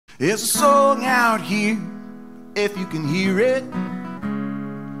There's a song out here, if you can hear it.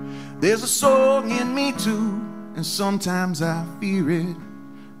 There's a song in me too, and sometimes I fear it,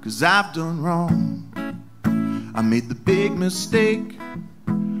 'cause I've done wrong. I made the big mistake,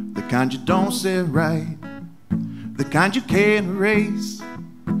 the kind you don't say right, the kind you can't erase.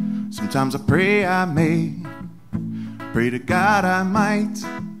 Sometimes I pray I may, pray to God I might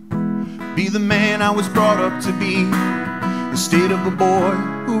be the man I was brought up to be, instead of the boy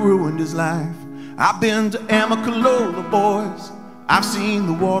who ruined his life. I've been to Amicalola, boys. I've seen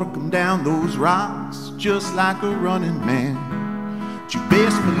the water come down those rocks just like a running man. But you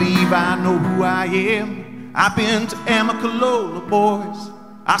best believe I know who I am. I've been to Amicalola, boys.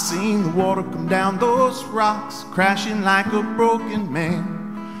 I've seen the water come down those rocks, crashing like a broken man.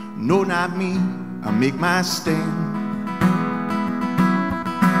 No, not me, I make my stand.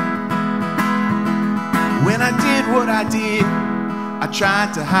 When I did what I did, I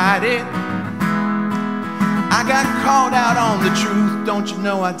tried to hide it. I got called out on the truth, don't you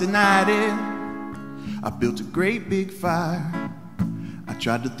know I denied it. I built a great big fire, I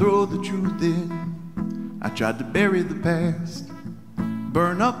tried to throw the truth in. I tried to bury the past,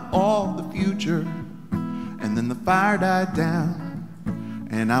 burn up all the future. And then the fire died down,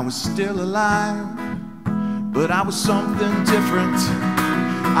 and I was still alive. But I was something different,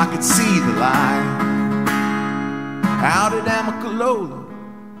 I could see the light. Out at Amicalola,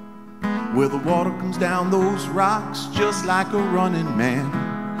 where the water comes down those rocks just like a running man.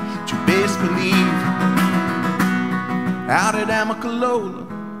 But you best believe, out at Amicalola,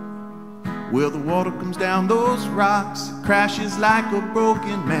 where the water comes down those rocks, it crashes like a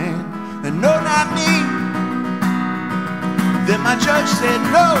broken man. And no, not me. Then my judge said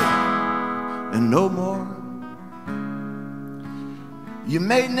no, and no more. You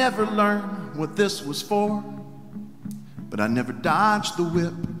may never learn what this was for, but I never dodged the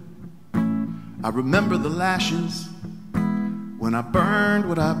whip. I remember the lashes when I burned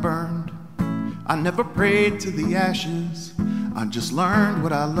what I burned. I never prayed to the ashes, I just learned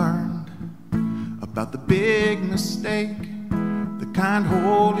what I learned about the big mistake, the kind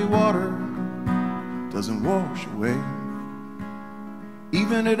holy water doesn't wash away.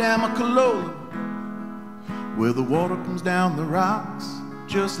 Even at Amicalola, where the water comes down the rocks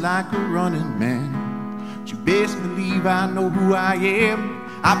just like a running man. But you best believe I know who I am.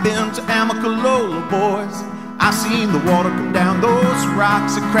 I've been to Amicalola, boys. I've seen the water come down those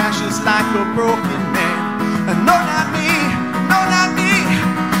rocks, it crashes like a broken man. And no, not me, no, not me.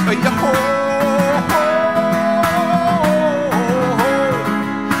 The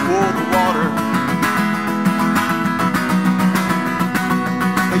water.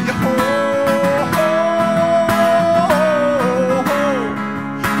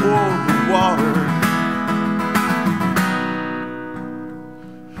 The water.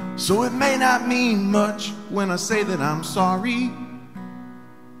 So it may not mean much when I say that I'm sorry,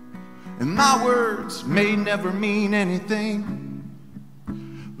 and my words may never mean anything,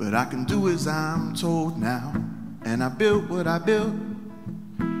 but I can do as I'm told now. And I built what I built,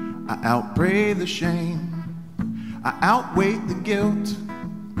 I outpray the shame, I outweigh the guilt,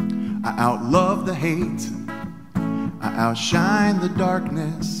 I outlove the hate, I outshine the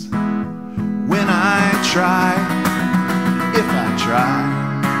darkness. When I try, if I try,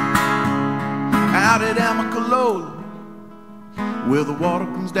 out at Amicalola, where the water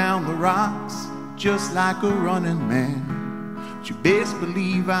comes down the rocks just like a running man. But you best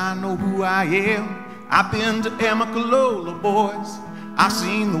believe I know who I am. I've been to Amicalola, boys. I've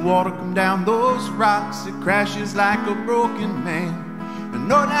seen the water come down those rocks, it crashes like a broken man. And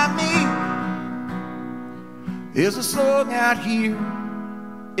no, not me. There's a song out here,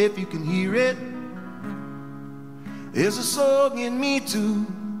 if you can hear it. There's a song in me too,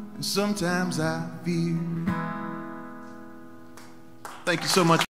 and sometimes I fear. Thank you so much.